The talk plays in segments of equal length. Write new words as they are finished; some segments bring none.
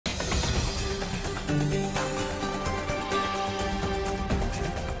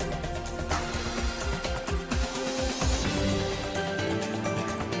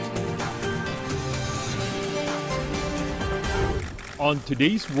On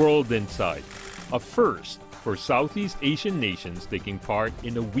today's World Insight, a first for Southeast Asian nations taking part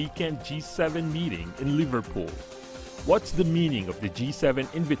in a weekend G7 meeting in Liverpool. What's the meaning of the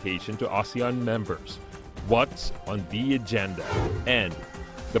G7 invitation to ASEAN members? What's on the agenda? And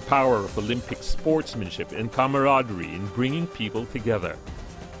the power of Olympic sportsmanship and camaraderie in bringing people together.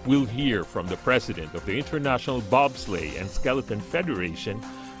 We'll hear from the president of the International Bobsleigh and Skeleton Federation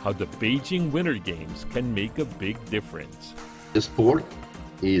how the Beijing Winter Games can make a big difference. The sport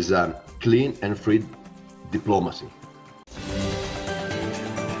is clean and free diplomacy.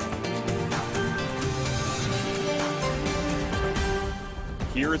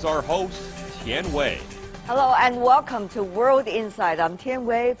 Here is our host, Tian Wei. Hello and welcome to World Insight. I'm Tian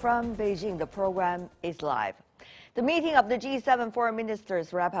Wei from Beijing. The program is live. The meeting of the G7 foreign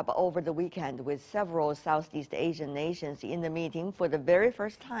ministers wrapped up over the weekend with several Southeast Asian nations in the meeting for the very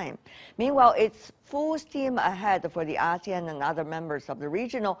first time. Meanwhile, it's full steam ahead for the ASEAN and other members of the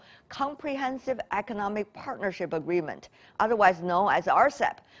Regional Comprehensive Economic Partnership Agreement, otherwise known as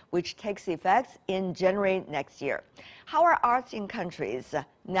RCEP, which takes effect in January next year. How are ASEAN countries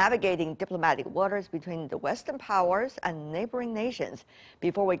navigating diplomatic waters between the Western powers and neighboring nations?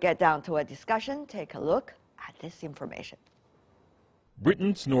 Before we get down to a discussion, take a look at this information.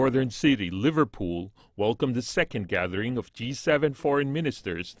 Britain's northern city, Liverpool, welcomed the second gathering of G7 foreign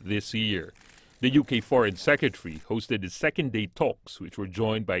ministers this year. The UK Foreign Secretary hosted the second-day talks, which were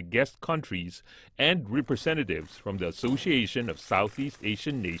joined by guest countries and representatives from the Association of Southeast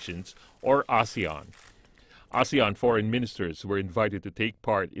Asian Nations, or ASEAN. ASEAN foreign ministers were invited to take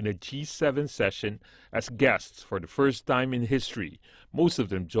part in a G7 session as guests for the first time in history. Most of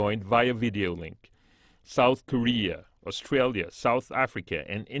them joined via video link. South Korea, Australia, South Africa,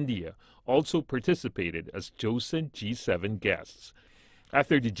 and India also participated as chosen G7 guests.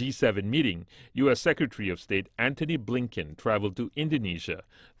 After the G7 meeting, U.S. Secretary of State Antony Blinken traveled to Indonesia,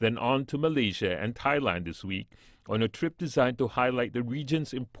 then on to Malaysia and Thailand this week on a trip designed to highlight the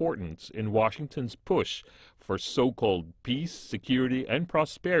region's importance in Washington's push for so-called peace, security, and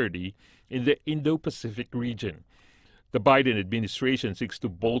prosperity in the Indo-Pacific region. The Biden administration seeks to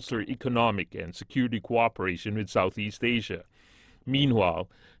bolster economic and security cooperation with Southeast Asia. Meanwhile,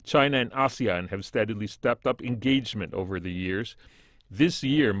 China and ASEAN have steadily stepped up engagement over the years. This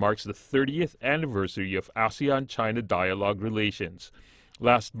year marks the 30th anniversary of ASEAN-China dialogue relations.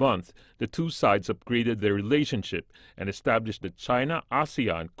 Last month, the two sides upgraded their relationship and established the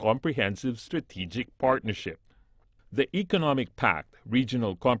China-ASEAN Comprehensive Strategic Partnership. The Economic Pact,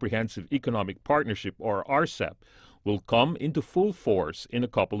 Regional Comprehensive Economic Partnership, or RCEP, will come into full force in a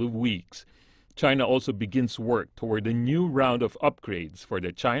couple of weeks. China also begins work toward a new round of upgrades for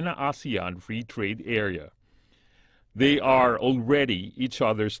the China-ASEAN Free Trade Area. They are already each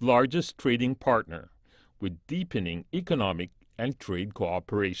other's largest trading partner, with deepening economic and trade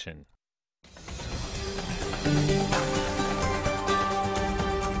cooperation.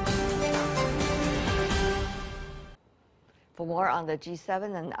 For more on the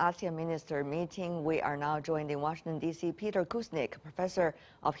G7 and ASEAN minister meeting, we are now joined in Washington, D.C. Peter Kuznick, professor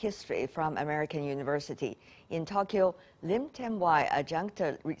of history from American University. In Tokyo, Lim Tian-Wai, adjunct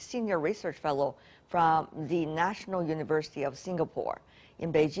senior research fellow from the National University of Singapore.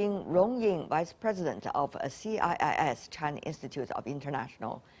 In Beijing, Rong Ying, vice president of CIIS, China Institute of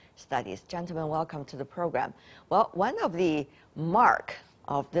International Studies. Gentlemen, welcome to the program. Well, one of the mark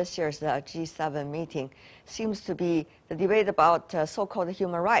of this year's G7 meeting seems to be the debate about so-called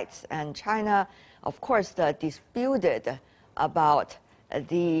human rights. And China, of course, disputed about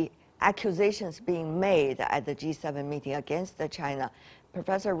the accusations being made at the G7 meeting against China.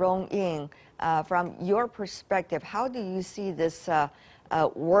 Professor Rong Ying, from your perspective, how do you see this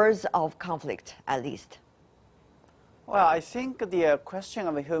words of conflict, at least? Well, I think the question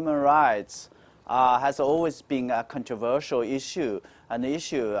of human rights has always been a controversial issue, an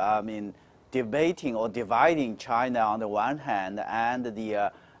issue, debating or dividing China on the one hand and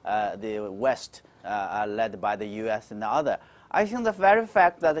the West, led by the U.S. and the other. I think the very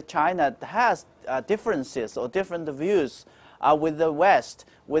fact that China has differences or different views with the West,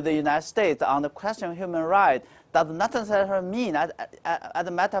 with the United States on the question of human rights, does not necessarily mean, as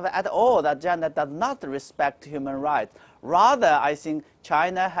a matter of at all, that China does not respect human rights. Rather, I think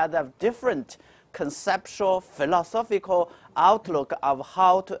China has a different conceptual, philosophical outlook of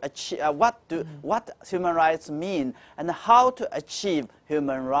how to achieve, what human rights mean and how to achieve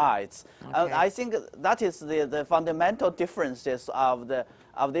human rights. Okay. I think that is the fundamental differences of the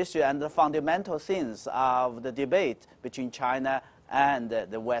issue and the fundamental things of the debate between China and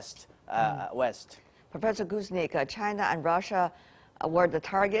the West. Professor Kuznick, China and Russia were the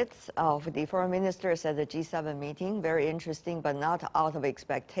targets of the foreign ministers at the G7 meeting. Very interesting, but not out of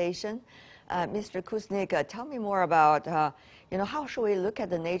expectation. Mr. Kuznick, tell me more about, how should we look at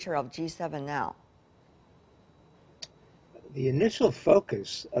the nature of G7 now? The initial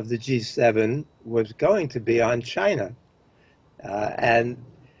focus of the G7 was going to be on China.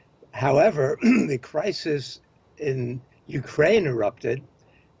 However, the crisis in Ukraine erupted,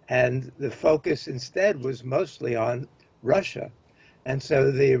 and the focus instead was mostly on Russia. And so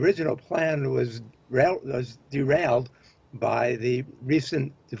the original plan was derailed by the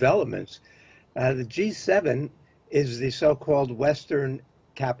recent developments. The G7 is the so-called Western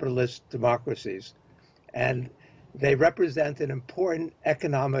capitalist democracies, and they represent an important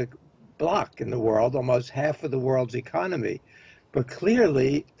economic bloc in the world, almost half of the world's economy. But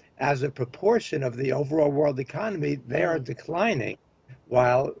clearly, as a proportion of the overall world economy, they are declining,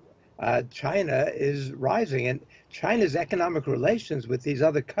 while China is rising. And China's economic relations with these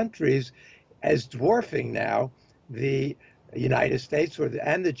other countries is dwarfing now the United States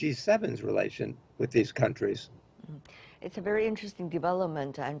and the G7's relation with these countries. It's a very interesting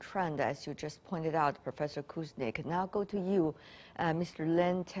development and trend, as you just pointed out, Professor Kuznick. Now go to you, Mr.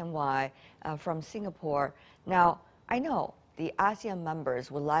 Lin Tenwai from Singapore. Now, I know the ASEAN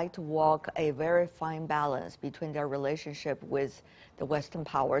members would like to walk a very fine balance between their relationship with the Western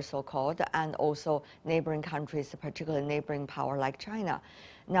powers, so-called, and also neighboring countries, particularly neighboring power like China.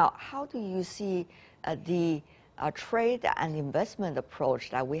 Now, how do you see the trade and investment approach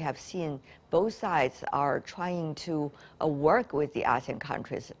that we have seen? Both sides are trying to work with the ASEAN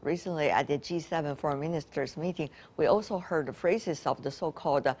countries. Recently at the G7 foreign ministers meeting, we also heard the phrases of the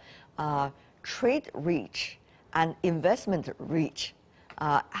so-called trade reach and investment reach.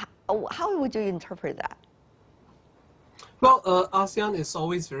 How would you interpret that? Well, ASEAN is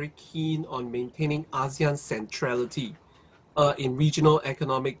always very keen on maintaining ASEAN centrality in regional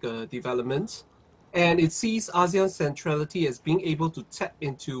economic development. And it sees ASEAN centrality as being able to tap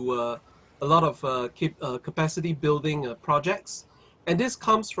into a lot of capacity building projects. And this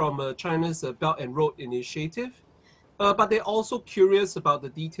comes from China's Belt and Road Initiative. But they're also curious about the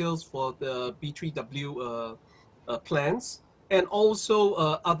details for the B3W plans and also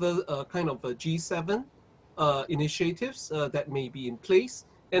other kind of G7 initiatives that may be in place.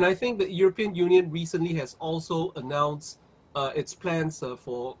 And I think the European Union recently has also announced its plans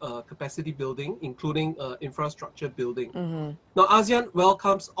for capacity building, including infrastructure building. Now, ASEAN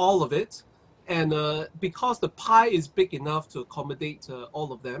welcomes all of it, and because the pie is big enough to accommodate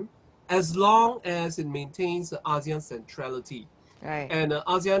all of them, as long as it maintains ASEAN centrality. Right. And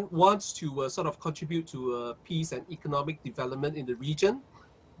ASEAN wants to sort of contribute to peace and economic development in the region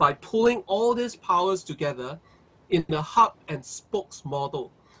by pulling all these powers together in a hub and spokes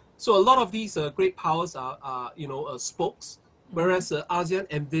model. So a lot of these great powers are spokes, whereas ASEAN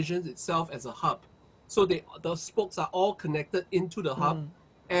envisions itself as a hub. So the spokes are all connected into the hub,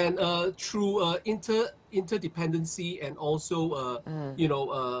 and through interdependency and also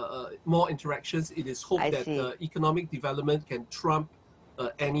more interactions, it is hoped that economic development can trump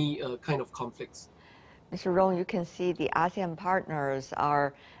any kind of conflicts. Mr. Rong, you can see the ASEAN partners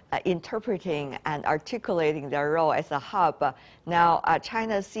are interpreting and articulating their role as a hub. Now,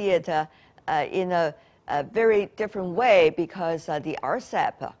 China sees it in a very different way because the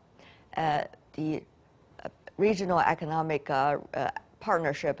RCEP, the Regional Economic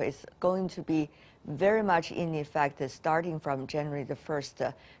Partnership, is going to be very much in effect starting from January the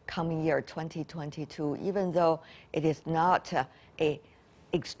 1st coming year, 2022, even though it is not a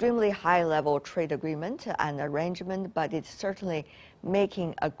extremely high-level trade agreement and arrangement, but it's certainly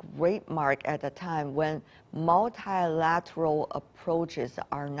making a great mark at a time when multilateral approaches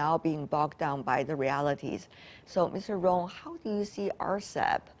are now being bogged down by the realities. So, Mr. Rong, how do you see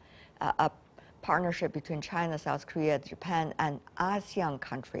RCEP, a partnership between China, South Korea, Japan, and ASEAN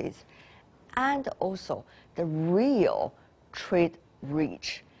countries, and also the real trade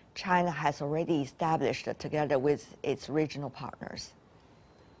reach China has already established together with its regional partners?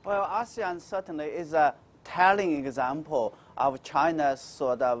 Well, ASEAN certainly is a telling example of China's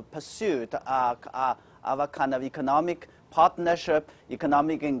sort of pursuit of a kind of economic partnership,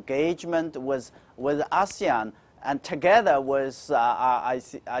 economic engagement with ASEAN, and together with, I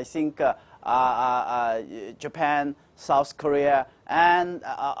think, Japan, South Korea, and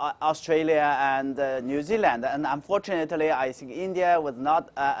Australia and New Zealand. And unfortunately, I think India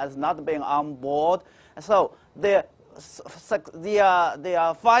has not been on board. So the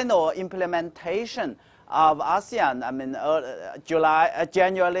final implementation of ASEAN, I mean,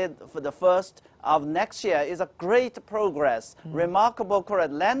 January for the 1st of next year is a great progress, remarkable,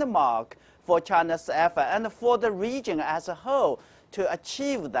 correct landmark for China's effort and for the region as a whole. to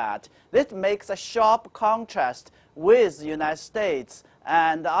achieve that. This makes a sharp contrast with the United States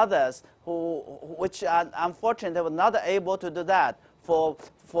and others which unfortunately were not able to do that for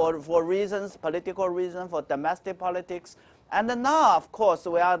reasons, political reasons, for domestic politics. And now, of course,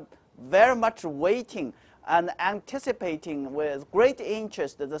 we are very much waiting and anticipating with great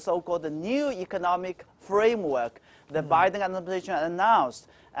interest the so-called new economic framework the Biden administration announced.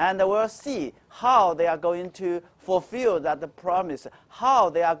 And we'll see how they are going to fulfill that promise, how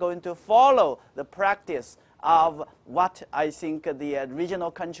they are going to follow the practice of what I think the regional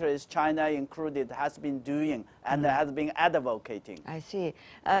countries, China included, has been doing and has been advocating. I see.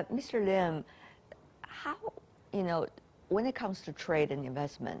 Mr. Lim, how, when it comes to trade and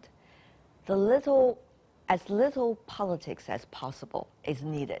investment, as little politics as possible is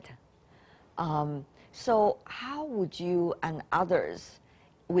needed. So how would you and others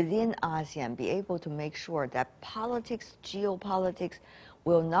within ASEAN be able to make sure that politics, geopolitics,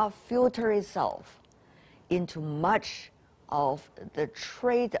 will not filter itself into much of the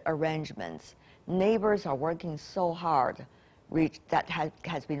trade arrangements neighbors are working so hard that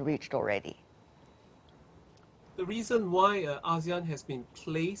has been reached already? The reason why ASEAN has been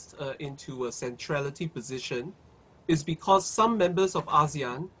placed into a centrality position is because some members of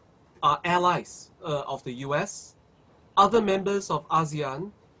ASEAN are allies of the US. Other members of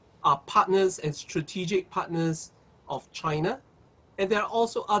ASEAN are partners and strategic partners of China. And there are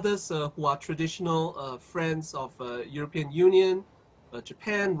also others who are traditional friends of European Union,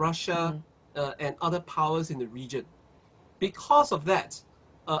 Japan, Russia, and other powers in the region. Because of that,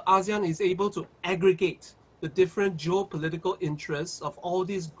 ASEAN is able to aggregate the different geopolitical interests of all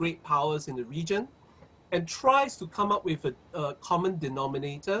these great powers in the region and tries to come up with a common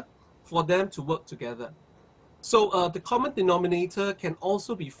denominator for them to work together. So the common denominator can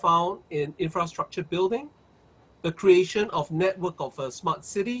also be found in infrastructure building, the creation of network of smart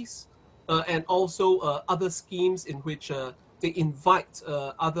cities, and also other schemes in which they invite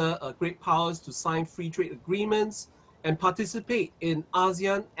other great powers to sign free trade agreements and participate in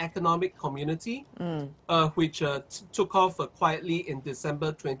ASEAN Economic Community, which took off quietly in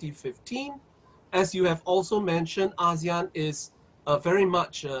December 2015. As you have also mentioned, ASEAN is very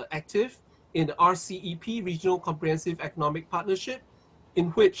much active in the RCEP, Regional Comprehensive Economic Partnership,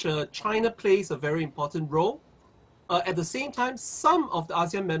 in which China plays a very important role. At the same time, some of the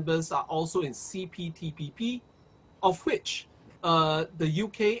ASEAN members are also in CPTPP, of which the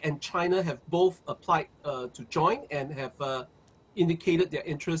UK and China have both applied to join and have indicated their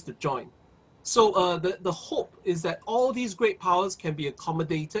interest to join. So the hope is that all these great powers can be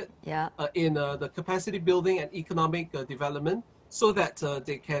accommodated in the capacity building and economic development so that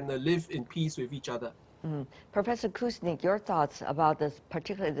they can live in peace with each other. Professor Kuznick, your thoughts about this,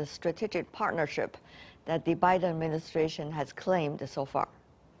 particularly the strategic partnership that the Biden administration has claimed so far?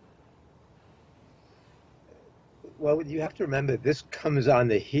 Well, you have to remember this comes on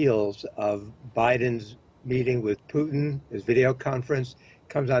the heels of Biden's meeting with Putin, his video conference,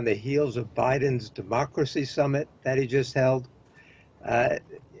 comes on the heels of Biden's democracy summit that he just held. The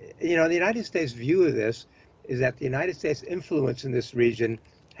United States' view of this is that the United States' influence in this region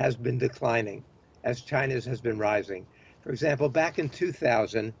has been declining as China's has been rising. For example, back in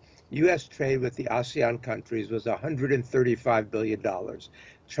 2000, U.S. trade with the ASEAN countries was $135 billion.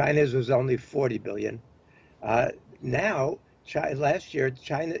 China's was only $40 billion. Now, last year,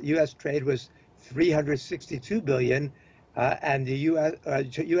 U.S. trade was $362 billion, and the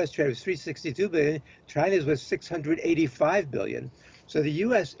U.S. trade was $362 billion. China's was $685 billion. So the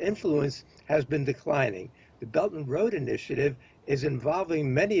U.S. influence has been declining. The Belt and Road Initiative is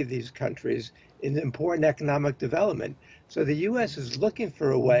involving many of these countries in important economic development. So the U.S. is looking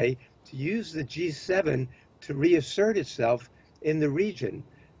for a way to use the G7 to reassert itself in the region.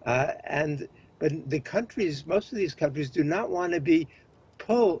 But the countries, most of these countries, do not want to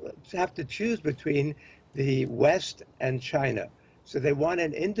have to choose between the West and China. So they want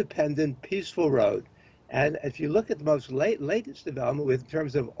an independent, peaceful road. And if you look at the most latest development in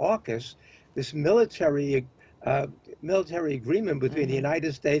terms of AUKUS, this military agreement between the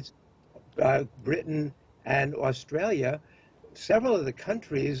United States, Britain, and Australia, several of the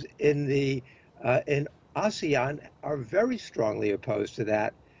countries in ASEAN are very strongly opposed to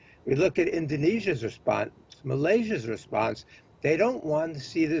that. We look at Indonesia's response, Malaysia's response. They don't want to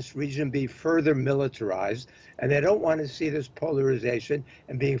see this region be further militarized, and they don't want to see this polarization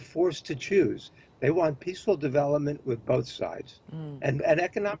and being forced to choose. They want peaceful development with both sides. And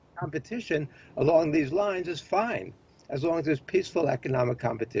economic competition along these lines is fine, as long as there's peaceful economic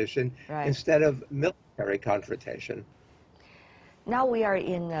competition instead of military confrontation. Now we are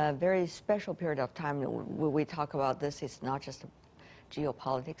in a very special period of time when we talk about this. It's not just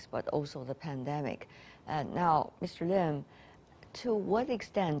geopolitics, but also the pandemic. Now, Mr. Lim, to what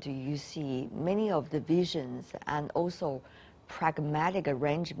extent do you see many of the visions and also pragmatic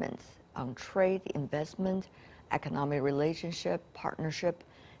arrangements on trade, investment, economic relationship, partnership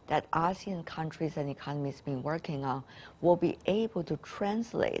that ASEAN countries and economies have been working on will be able to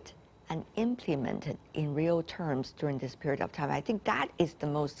translate and implement it in real terms during this period of time? I think that is the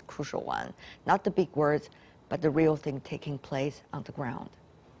most crucial one, not the big words, but the real thing taking place on the ground.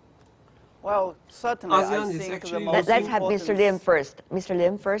 Well, certainly, ASEAN I is think actually the most Let's have important Mr. Lim first. Mr.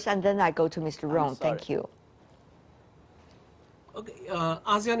 Lim first, and then I go to Mr. Rong. sorry. Thank you. Okay,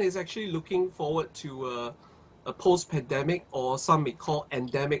 ASEAN is actually looking forward to a post-pandemic, or some may call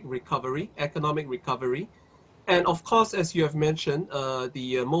endemic recovery, economic recovery. And of course, as you have mentioned,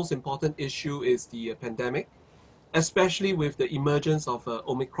 the most important issue is the pandemic, especially with the emergence of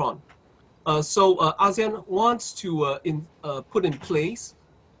Omicron. So ASEAN wants to put in place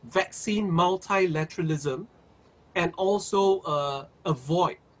vaccine multilateralism and also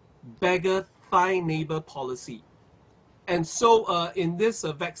avoid beggar thy neighbor policy. And so in this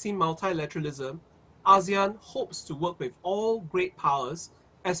vaccine multilateralism, ASEAN hopes to work with all great powers,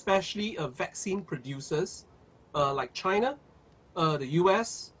 especially vaccine producers like China, the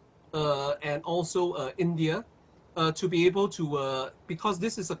US, and also India, to be able to, because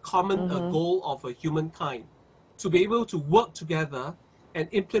this is a common goal of humankind, to be able to work together and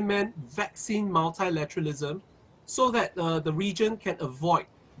implement vaccine multilateralism so that the region can avoid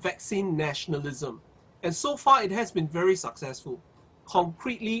vaccine nationalism. And so far, it has been very successful.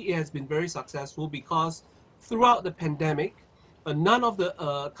 Concretely, it has been very successful because throughout the pandemic, none of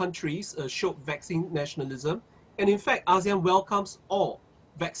the countries showed vaccine nationalism. And in fact, ASEAN welcomes all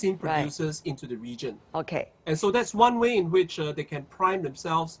vaccine producers into the region. Okay. And so that's one way in which they can prime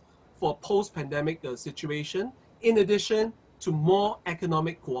themselves for a post-pandemic situation, in addition to more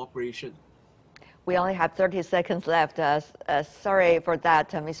economic cooperation. We only have 30 seconds left. Sorry for that,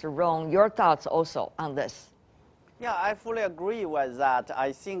 Mr. Rong. Your thoughts also on this? Yeah, I fully agree with that.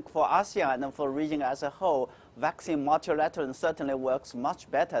 I think for ASEAN and for the region as a whole, vaccine multilateralism certainly works much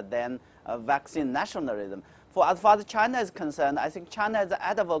better than vaccine nationalism. As far as China is concerned, I think China is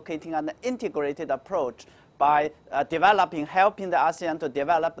advocating an integrated approach by helping the ASEAN to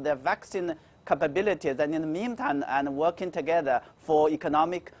develop their vaccine capabilities, and in the meantime, and working together for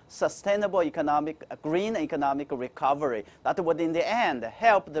sustainable green economic recovery that would in the end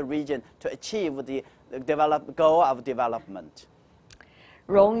help the region to achieve the goal of development.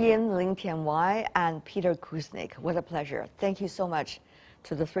 Rong Yin, Ling Tianwai, and Peter Kuznick, what a pleasure. Thank you so much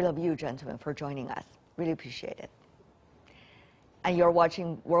to the three of you gentlemen for joining us. Really appreciate it. And you're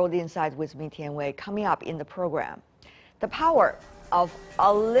watching World Insight with me, Tianwei. Coming up in the program, the power of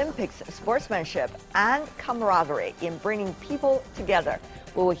Olympics sportsmanship and camaraderie in bringing people together.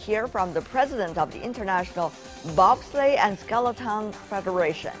 We will hear from the president of the International Bobsleigh and Skeleton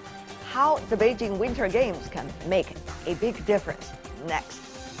Federation how the Beijing Winter Games can make a big difference. Next.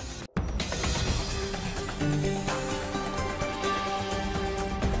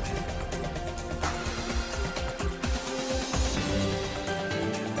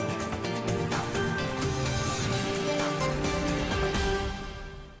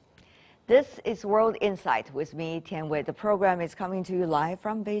 This is World Insight with me, Tianwei. The program is coming to you live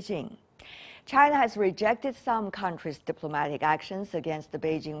from Beijing. China has rejected some countries' diplomatic actions against the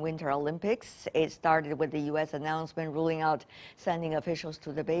Beijing Winter Olympics. It started with the U.S. announcement ruling out sending officials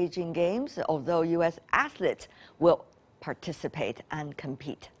to the Beijing Games, although U.S. athletes will participate and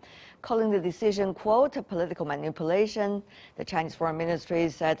compete. Calling the decision, quote, political manipulation, the Chinese Foreign Ministry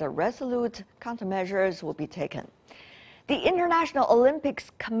said resolute countermeasures will be taken. The International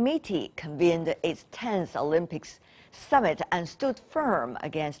Olympics Committee convened its 10th Olympics summit and stood firm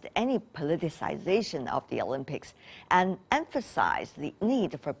against any politicization of the Olympics and emphasized the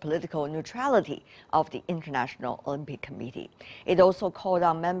need for political neutrality of the International Olympic Committee. It also called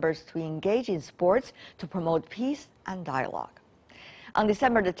on members to engage in sports to promote peace and dialogue. On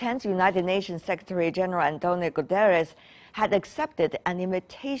December the 10th, United Nations Secretary General Antonio Guterres had accepted an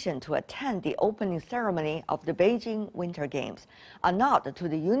invitation to attend the opening ceremony of the Beijing Winter Games, a nod to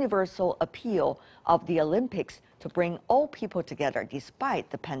the universal appeal of the Olympics to bring all people together despite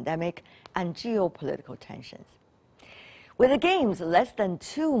the pandemic and geopolitical tensions. With the Games less than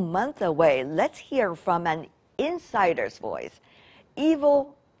 2 months away, let's hear from an insider's voice,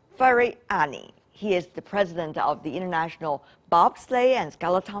 Ivo Fariani. He is the president of the International Bobsleigh and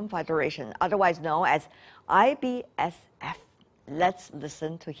Skeleton Federation, otherwise known as IBSF. Let's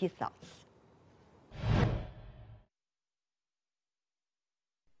listen to his thoughts.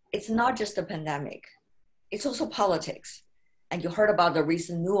 It's not just a pandemic. It's also politics. And you heard about the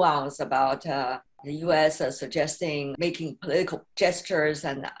recent nuance about the U.S. Suggesting making political gestures,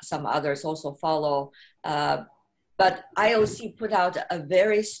 and some others also follow. But IOC put out a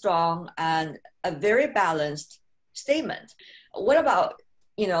very strong and a very balanced statement. What about,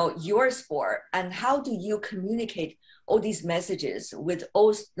 your sport, and how do you communicate all these messages with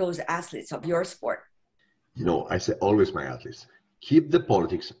all those athletes of your sport? I say always my athletes, keep the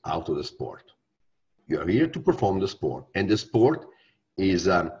politics out of the sport. You are here to perform the sport, and the sport is,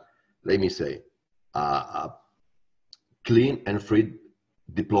 let me say, clean and free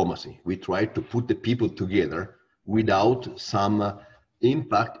diplomacy. We try to put the people together without some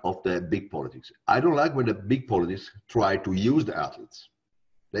impact of the big politics. I don't like when the big politics try to use the athletes.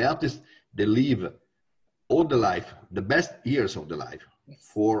 The athletes, they live all the life, the best years of the life,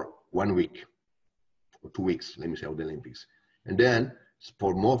 for 1 week or 2 weeks, let me say, of the Olympics. And then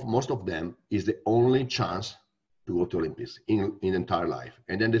for most of them is the only chance to go to Olympics in entire life.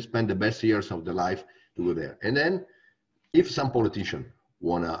 And then they spend the best years of their life to go there. And then if some politician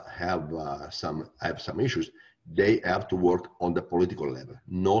wanna have some issues, they have to work on the political level,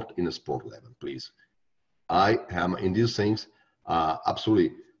 not in a sport level, please. I am in these things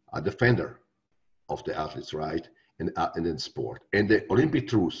absolutely a defender of the athletes, right? And in sport. And the Olympic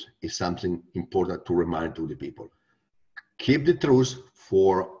truce is something important to remind to the people. Keep the truce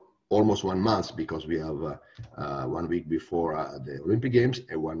for almost 1 month, because we have 1 week before the Olympic Games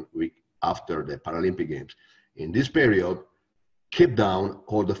and 1 week after the Paralympic Games. In this period, keep down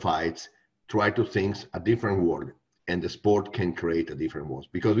all the fights, try to think a different world, and the sport can create a different world.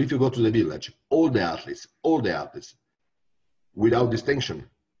 Because if you go to the village, all the athletes, without distinction,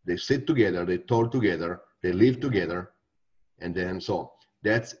 they sit together, they talk together, they live together, and then so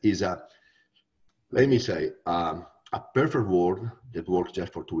that is let me say, a perfect world that works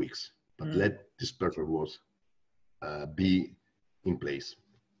just for 2 weeks. But let this perfect world be in place.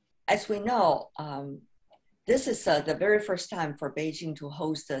 As we know, this is the very first time for Beijing to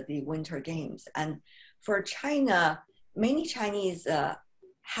host the Winter Games. And for China, many Chinese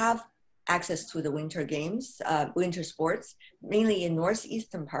have access to the Winter Games, winter sports, mainly in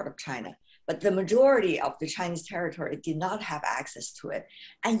northeastern part of China. But the majority of the Chinese territory did not have access to it.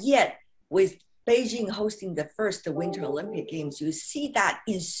 And yet, with Beijing hosting the first Winter Olympic Games, you see that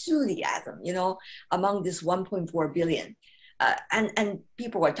enthusiasm, among this 1.4 billion. And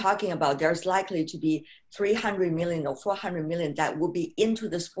people were talking about there's likely to be 300 million or 400 million that will be into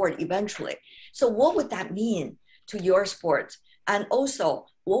the sport eventually. So what would that mean to your sport? And also,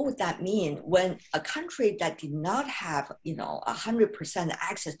 what would that mean when a country that did not have, 100%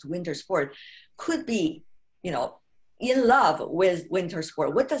 access to winter sport could be, in love with winter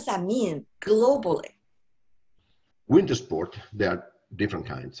sport? What does that mean globally? Winter sport, there are different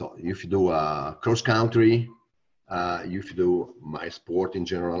kinds. So if you do cross country, if you do my sport in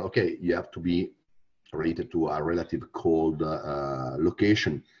general, okay, you have to be related to a relative cold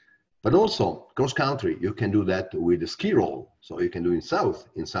location. But also cross country, you can do that with the ski roll. So you can do in south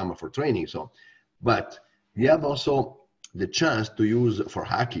in summer for training. So, but you have also the chance to use for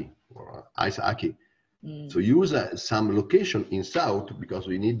hockey or ice hockey. So use some location in south, because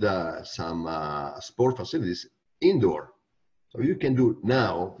we need some sport facilities indoor. So you can do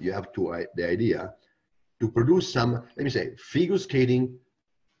now, you have to the idea to produce some, let me say, figure skating,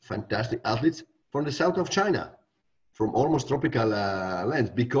 fantastic athletes from the south of China, from almost tropical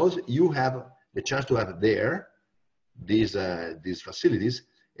lands, because you have the chance to have there these facilities,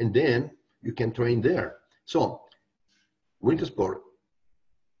 and then you can train there. So winter sport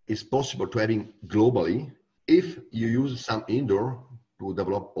is possible to having globally if you use some indoor to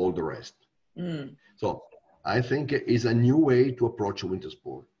develop all the rest. So I think it's a new way to approach winter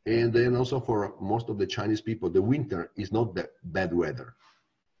sport. And then also for most of the Chinese people, the winter is not the bad weather.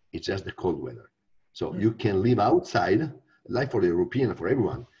 It's just the cold weather. So you can live outside, like for the European, for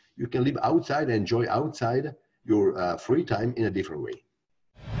everyone, you can live outside and enjoy outside your free time in a different way.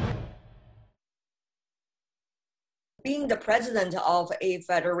 Being the president of a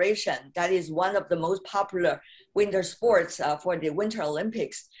federation that is one of the most popular winter sports for the Winter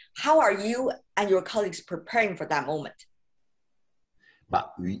Olympics, how are you and your colleagues preparing for that moment?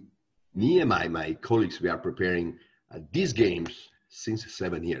 But me and my colleagues, we are preparing these games since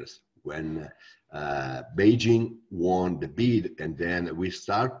 7 years. When Beijing won the bid, and then we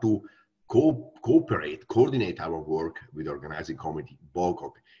start to coordinate our work with the organizing committee,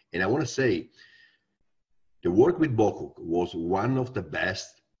 BOCOC. And I want to say, the work with BOCOC was one of the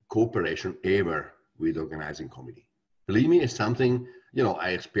best cooperation ever with the organizing committee. Believe me, it's something, I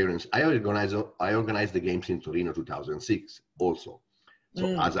experienced. I organized the games in Torino 2006 also,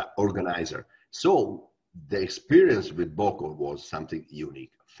 so as an organizer. So the experience with Boko was something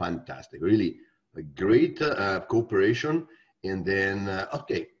unique, fantastic, really a great cooperation. And then,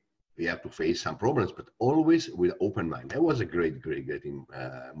 okay, we have to face some problems, but always with open mind. That was a great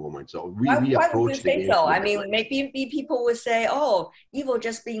moment. So we approached would you say the so? I mean, maybe people would say, "Oh, Ivo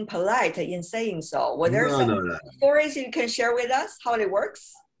just being polite in saying so." Were there some stories you can share with us how it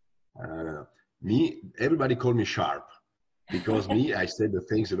works? Everybody called me sharp because I said the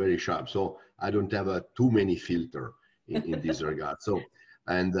things very sharp. So I don't have too many filter in this regard. So,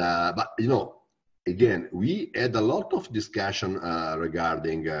 and but you know, again, we had a lot of discussion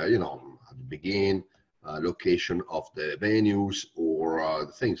regarding, you know, at the beginning, location of the venues or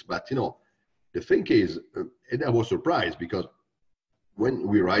the things. But, you know, the thing is, and I was surprised because when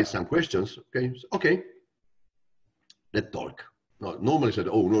we write some questions, okay, let's talk. No, normally said,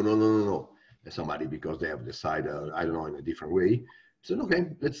 oh, no. Somebody, because they have decided, I don't know, in a different way. So, okay,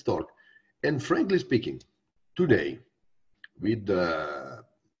 let's talk. And frankly speaking, today, with the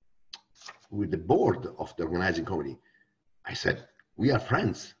board of the organizing committee, I said, we are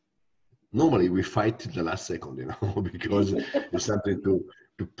friends. Normally we fight in the last second, you know, because it's something to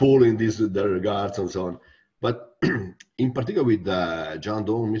pull in this regards and so on. But in particular with John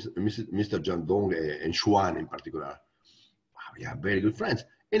Dong, Mr. John Dong and Xuan in particular, we are very good friends.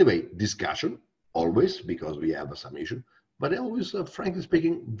 Anyway, discussion, always, because we have some issue, but always, frankly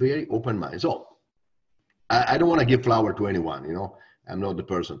speaking, very open mind. So I don't want to give flower to anyone, you know, I'm not the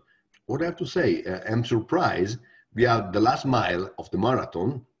person. What I have to say, I'm surprised. We are the last mile of the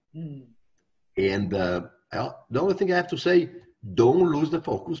marathon. And the only thing I have to say, don't lose the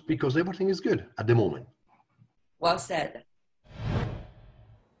focus because everything is good at the moment. Well said.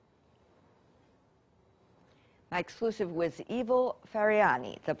 My exclusive with Ivo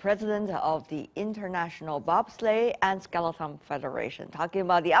Ferriani, the president of the International Bobsleigh and Skeleton Federation, talking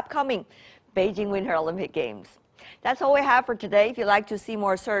about the upcoming Beijing Winter Olympic Games. That's all we have for today. If you'd like to see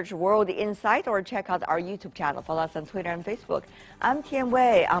more, search World Insight or check out our YouTube channel. Follow us on Twitter and Facebook. I'm Tian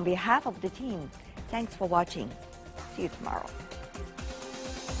Wei on behalf of the team. Thanks for watching. See you tomorrow.